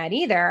shaming that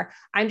either.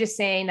 I'm just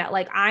saying that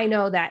I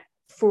know that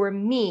for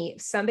me,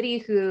 somebody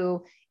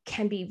who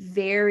can be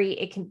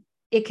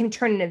it can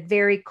turn in a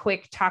very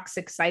quick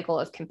toxic cycle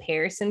of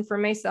comparison for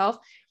myself.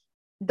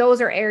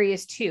 Those are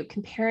areas too,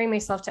 comparing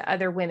myself to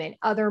other women,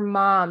 other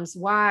moms,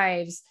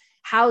 wives,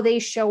 how they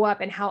show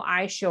up and how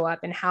I show up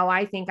and how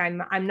I think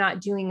I'm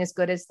not doing as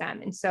good as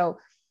them. And so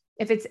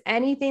if it's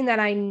anything that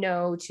I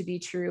know to be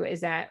true,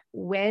 is that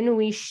when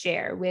we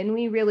share, when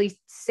we really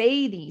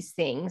say these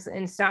things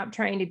and stop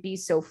trying to be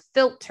so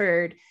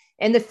filtered,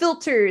 and the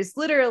filter is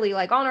literally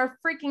like on our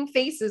freaking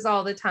faces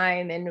all the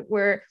time, and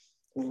we're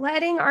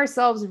letting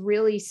ourselves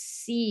really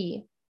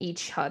see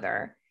each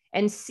other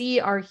and see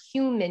our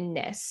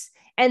humanness.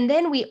 And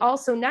then we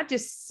also not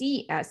just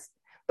see us,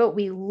 but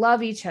we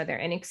love each other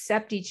and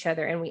accept each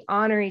other and we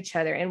honor each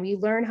other and we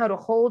learn how to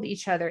hold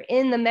each other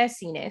in the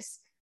messiness.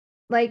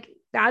 Like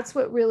that's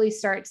what really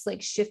starts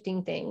like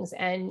shifting things,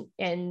 and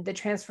the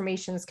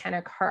transformations can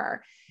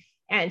occur.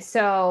 And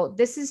so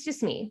this is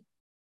just me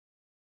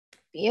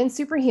being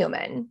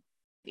superhuman,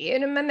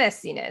 being in my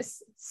messiness,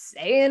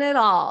 saying it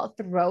all,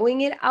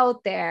 throwing it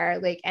out there.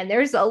 Like, and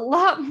there's a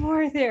lot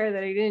more there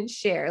that I didn't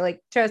share. Like,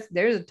 trust,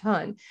 there's a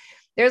ton.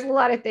 There's a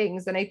lot of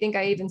things. And I think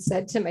I even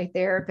said to my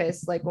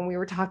therapist, like when we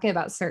were talking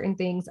about certain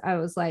things, I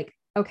was like,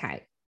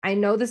 okay, I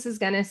know this is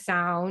going to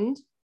sound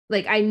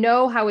like, I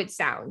know how it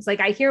sounds.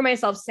 Like I hear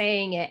myself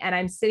saying it and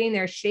I'm sitting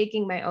there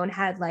shaking my own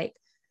head. Like,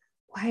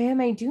 why am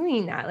I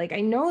doing that? Like,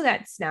 I know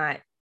that's not,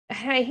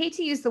 and I hate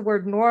to use the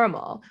word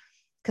normal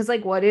because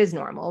like, what is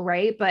normal?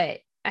 Right. But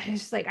I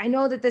just like, I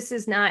know that this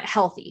is not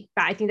healthy,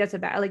 but I think that's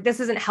like, this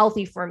isn't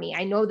healthy for me.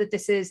 I know that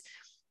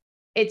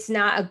it's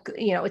not,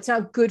 it's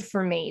not good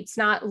for me. It's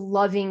not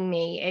loving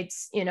me.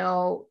 It's,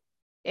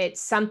 it's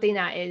something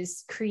that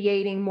is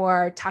creating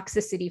more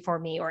toxicity for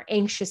me or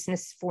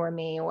anxiousness for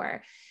me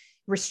or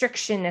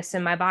restrictionness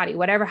in my body,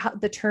 whatever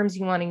the terms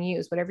you want to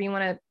use, whatever you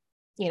want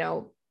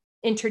to,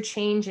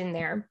 interchange in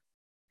there.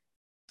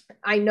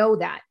 I know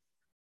that,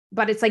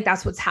 but it's like,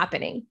 that's what's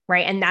happening.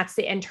 Right. And that's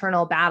the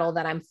internal battle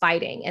that I'm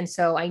fighting. And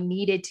so I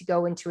needed to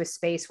go into a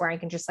space where I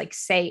can just like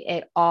say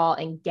it all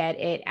and get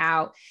it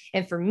out.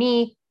 And for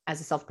me, as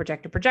a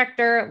self-projected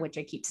projector, which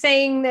I keep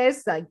saying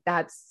this, like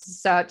that's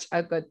such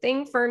a good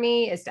thing for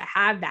me, is to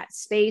have that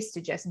space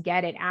to just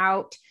get it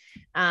out.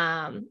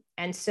 And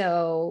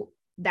so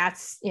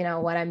that's,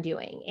 what I'm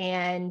doing.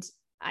 And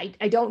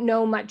I don't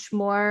know much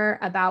more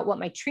about what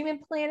my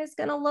treatment plan is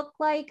going to look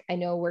like. I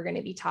know we're going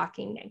to be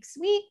talking next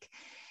week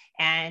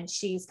and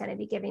she's going to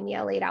be giving me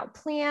a laid out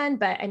plan,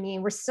 but I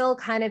mean, we're still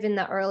kind of in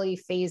the early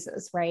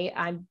phases, right?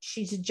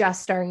 She's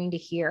just starting to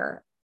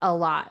hear a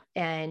lot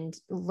and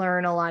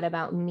learn a lot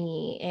about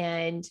me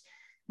and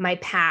my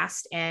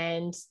past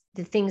and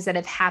the things that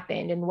have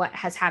happened and what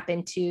has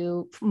happened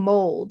to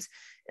mold,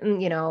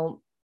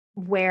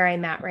 where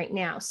I'm at right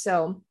now.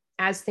 So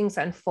as things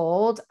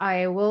unfold,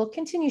 I will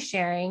continue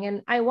sharing.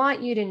 And I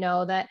want you to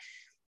know that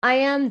I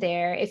am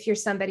there if you're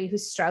somebody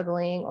who's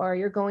struggling or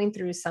you're going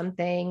through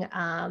something.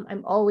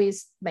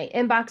 My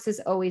inbox is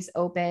always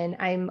open.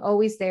 I'm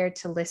always there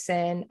to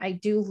listen. I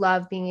do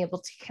love being able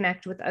to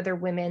connect with other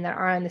women that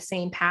are on the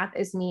same path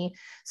as me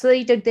so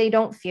that they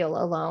don't feel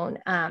alone,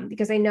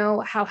 because I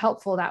know how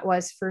helpful that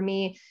was for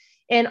me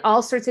in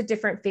all sorts of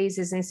different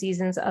phases and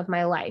seasons of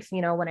my life.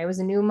 When I was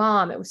a new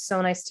mom, it was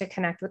so nice to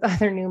connect with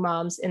other new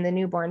moms in the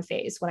newborn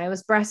phase. When I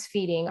was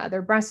breastfeeding,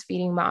 other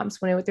breastfeeding moms.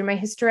 When I went through my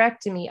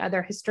hysterectomy,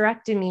 other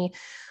hysterectomy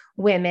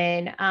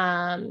women.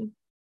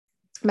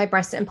 My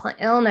breast implant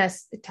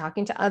illness,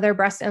 talking to other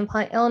breast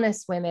implant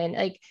illness women.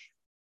 Like,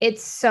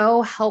 it's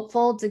so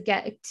helpful to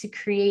get to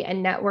create a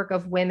network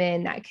of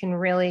women that can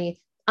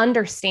really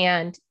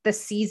understand the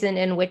season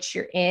in which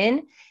you're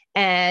in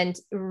and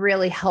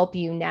really help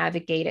you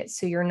navigate it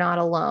so you're not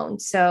alone.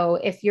 So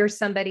if you're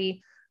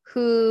somebody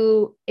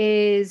who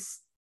is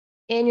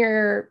in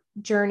your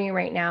journey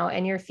right now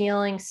and you're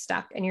feeling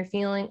stuck and you're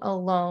feeling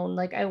alone,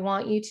 like I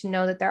want you to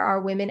know that there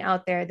are women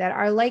out there that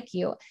are like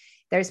you.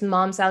 There's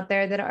moms out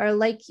there that are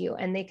like you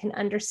and they can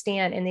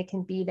understand and they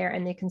can be there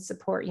and they can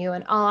support you.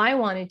 And all I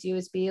want to do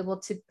is be able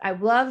to, I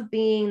love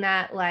being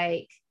that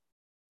like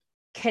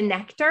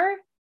connector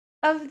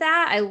of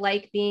that. I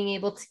like being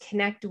able to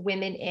connect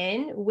women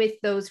in with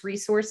those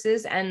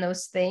resources and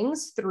those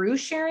things through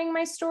sharing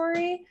my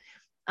story.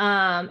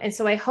 And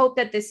so I hope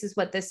that this is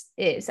what this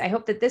is. I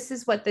hope that this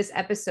is what this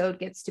episode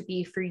gets to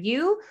be for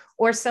you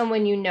or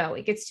someone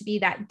it gets to be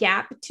that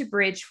gap to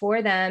bridge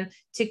for them,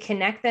 to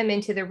connect them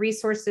into the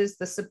resources,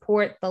 the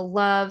support, the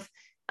love,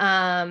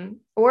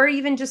 or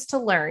even just to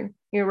learn.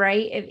 You're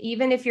right.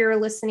 Even if you're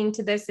listening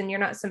to this and you're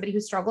not somebody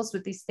who struggles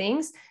with these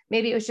things,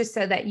 maybe it was just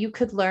so that you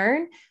could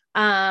learn.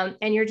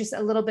 And you're just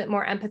a little bit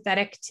more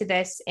empathetic to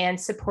this and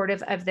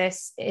supportive of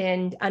this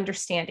and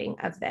understanding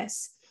of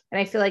this. And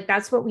I feel like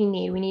that's what we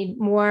need. We need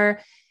more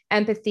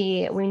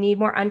empathy. We need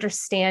more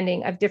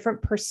understanding of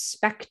different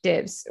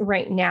perspectives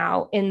right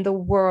now in the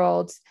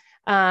world,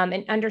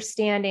 and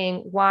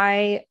understanding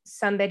why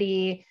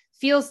somebody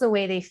feels the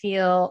way they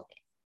feel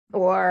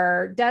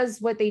or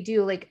does what they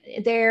do. Like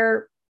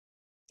they're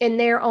in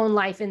their own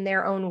life, in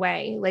their own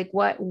way. Like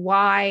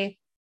why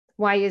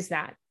is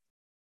that?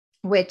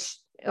 Which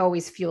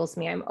always fuels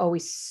me. I'm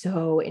always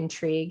so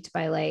intrigued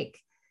by like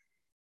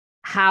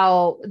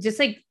how just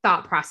like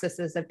thought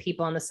processes of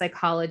people and the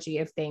psychology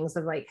of things,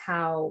 of like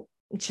how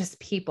just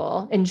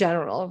people in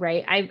general,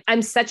 right?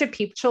 I'm such a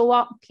people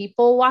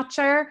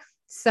watcher,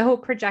 so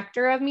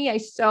projector of me. I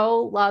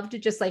so love to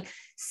just like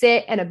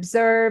sit and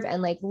observe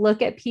and like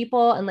look at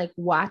people and like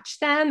watch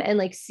them and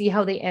like see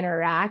how they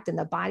interact and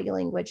the body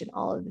language and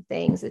all of the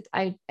things.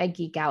 I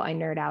geek out, I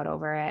nerd out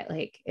over it.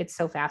 Like it's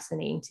so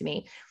fascinating to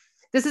me.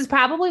 This is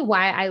probably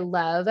why I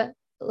love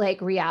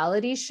like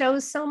reality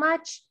shows so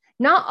much.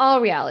 Not all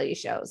reality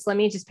shows. Let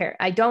me just pair.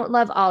 I don't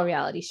love all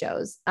reality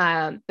shows,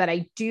 but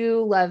I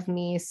do love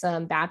me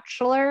some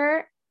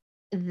Bachelor.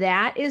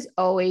 That is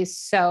always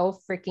so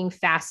freaking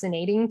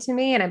fascinating to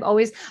me, and I'm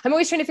always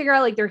trying to figure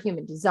out like their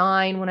human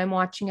design when I'm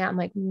watching it. I'm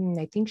like,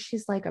 I think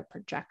she's like a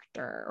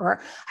projector, or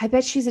I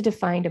bet she's a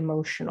defined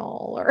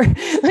emotional, or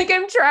like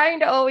I'm trying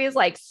to always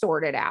like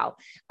sort it out.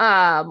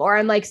 Or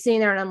I'm like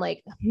sitting there and I'm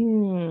like,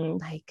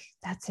 like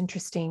that's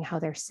interesting how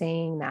they're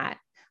saying that.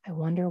 I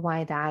wonder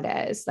why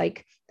that is.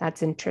 Like,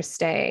 that's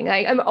interesting.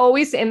 Like, I'm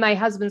always, and my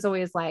husband's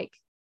always like,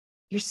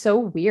 you're so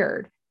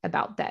weird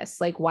about this.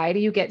 Like, why do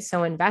you get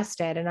so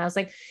invested? And I was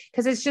like,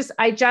 because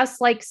I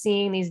just like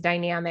seeing these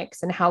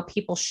dynamics and how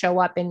people show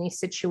up in these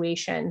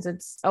situations.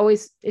 It's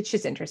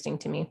just interesting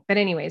to me. But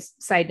anyways,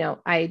 side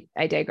note, I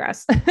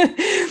digress.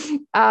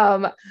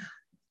 um,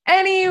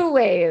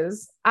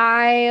 Anyways,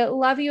 I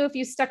love you if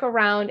you stuck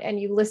around and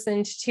you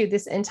listened to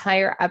this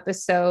entire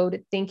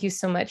episode. Thank you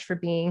so much for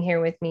being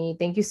here with me.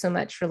 Thank you so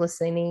much for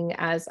listening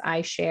as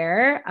I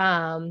share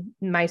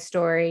my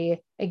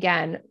story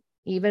again,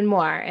 even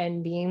more,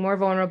 and being more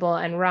vulnerable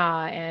and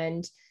raw,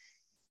 and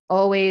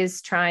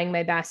always trying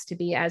my best to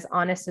be as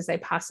honest as I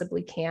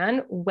possibly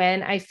can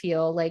when I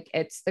feel like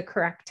it's the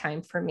correct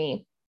time for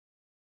me.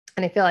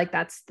 And I feel like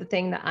that's the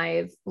thing that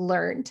I've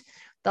learned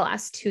the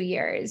last 2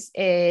 years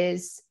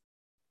is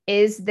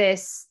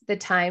this the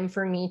time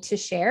for me to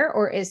share,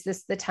 or is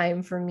this the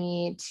time for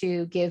me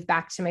to give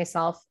back to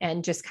myself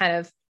and just kind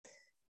of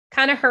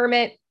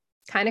hermit,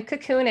 kind of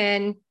cocoon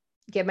in,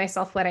 give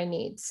myself what I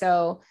need?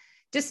 So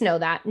just know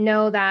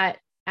that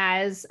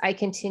as I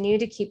continue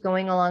to keep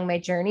going along my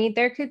journey,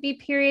 there could be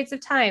periods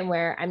of time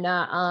where I'm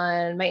not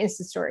on my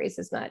Insta stories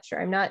as much,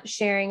 or I'm not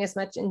sharing as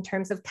much in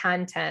terms of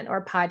content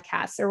or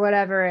podcasts or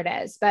whatever it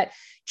is. But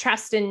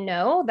trust and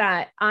know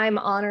that I'm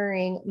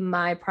honoring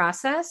my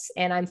process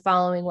and I'm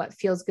following what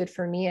feels good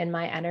for me and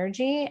my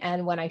energy.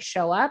 And when I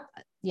show up,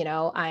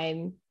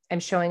 I'm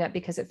showing up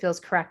because it feels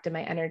correct in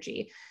my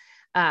energy.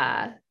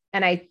 And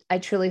I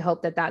truly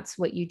hope that that's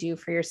what you do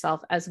for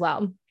yourself as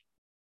well.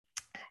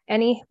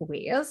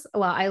 Anyways,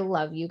 well, I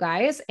love you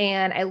guys,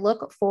 and I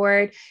look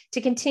forward to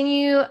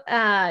continue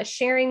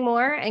sharing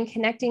more and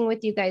connecting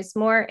with you guys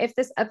more. If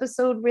this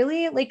episode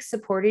really like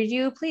supported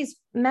you, please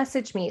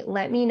message me,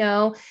 let me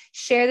know,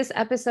 share this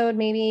episode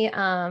maybe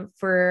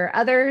for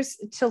others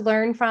to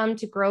learn from,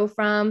 to grow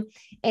from.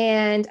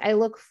 And I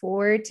look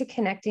forward to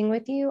connecting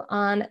with you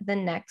on the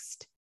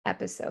next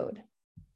episode.